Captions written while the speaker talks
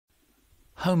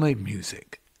Homemade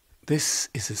music. This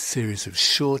is a series of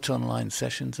short online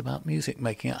sessions about music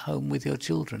making at home with your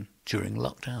children during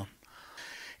lockdown.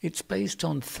 It's based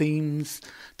on themes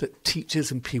that teachers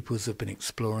and pupils have been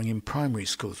exploring in primary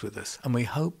schools with us, and we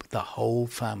hope the whole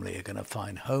family are going to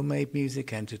find homemade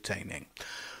music entertaining.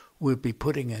 We'll be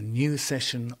putting a new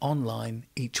session online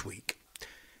each week.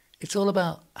 It's all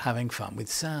about having fun with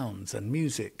sounds and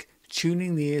music,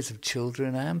 tuning the ears of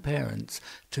children and parents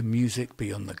to music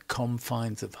beyond the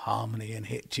confines of harmony and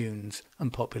hit tunes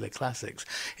and popular classics.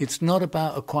 It's not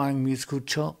about acquiring musical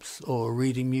chops or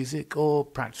reading music or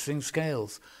practicing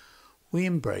scales. We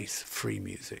embrace free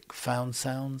music, found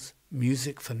sounds,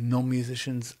 music for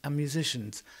non-musicians and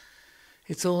musicians.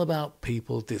 It's all about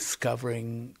people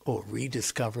discovering or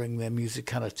rediscovering their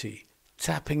musicality,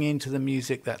 tapping into the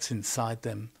music that's inside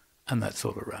them and that's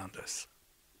all around us.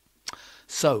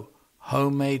 So,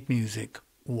 Homemade Music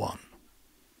 1.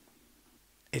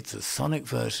 It's a sonic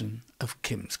version of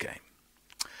Kim's game.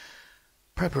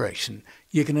 Preparation.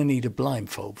 You're going to need a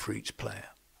blindfold for each player.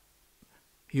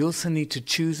 You also need to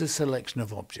choose a selection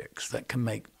of objects that can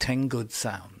make 10 good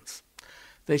sounds.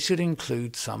 They should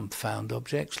include some found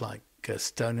objects like a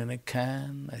stone in a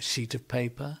can, a sheet of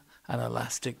paper, an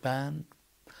elastic band,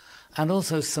 and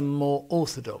also some more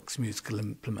orthodox musical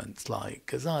implements like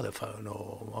a xylophone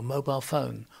or a mobile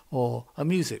phone or a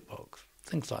music box,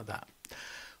 things like that.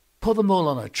 Put them all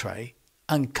on a tray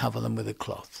and cover them with a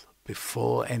cloth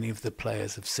before any of the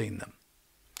players have seen them.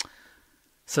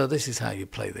 So this is how you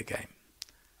play the game.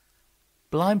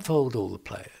 Blindfold all the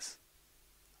players.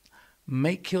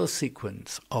 Make your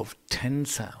sequence of 10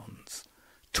 sounds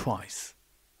twice.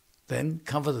 Then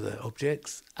cover the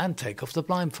objects and take off the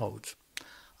blindfolds.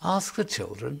 Ask the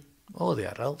children, or the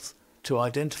adults, to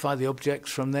identify the objects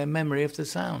from their memory of the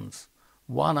sounds.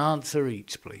 One answer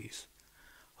each, please.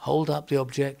 Hold up the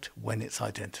object when it's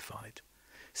identified.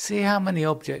 See how many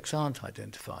objects aren't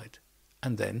identified,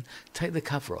 and then take the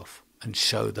cover off and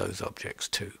show those objects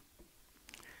too.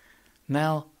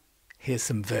 Now, here's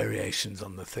some variations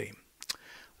on the theme.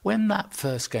 When that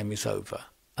first game is over,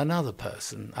 another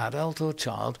person, adult or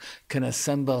child, can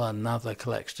assemble another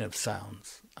collection of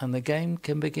sounds, and the game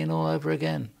can begin all over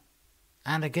again,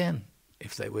 and again,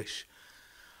 if they wish.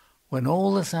 When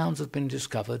all the sounds have been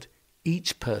discovered,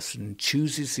 each person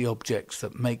chooses the objects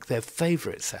that make their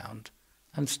favourite sound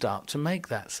and start to make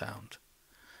that sound.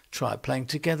 Try playing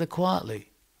together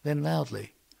quietly, then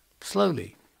loudly,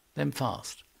 slowly, then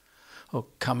fast, or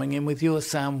coming in with your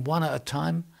sound one at a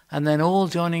time and then all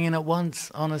joining in at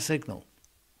once on a signal.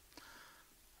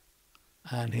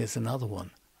 And here's another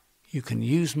one. You can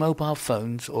use mobile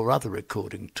phones or other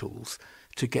recording tools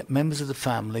to get members of the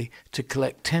family to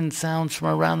collect 10 sounds from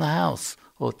around the house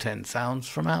or 10 sounds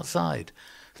from outside.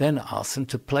 Then ask them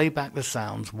to play back the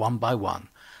sounds one by one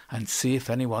and see if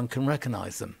anyone can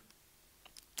recognize them.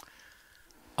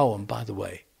 Oh, and by the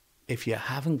way, if you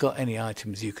haven't got any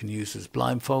items you can use as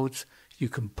blindfolds, you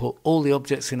can put all the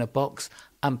objects in a box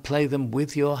and play them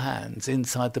with your hands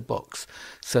inside the box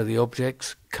so the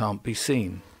objects can't be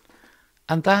seen.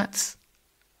 And that's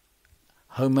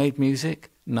Homemade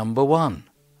Music number 1.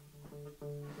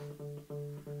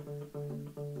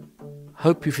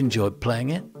 Hope you've enjoyed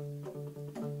playing it.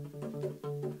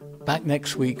 Back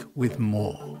next week with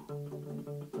more.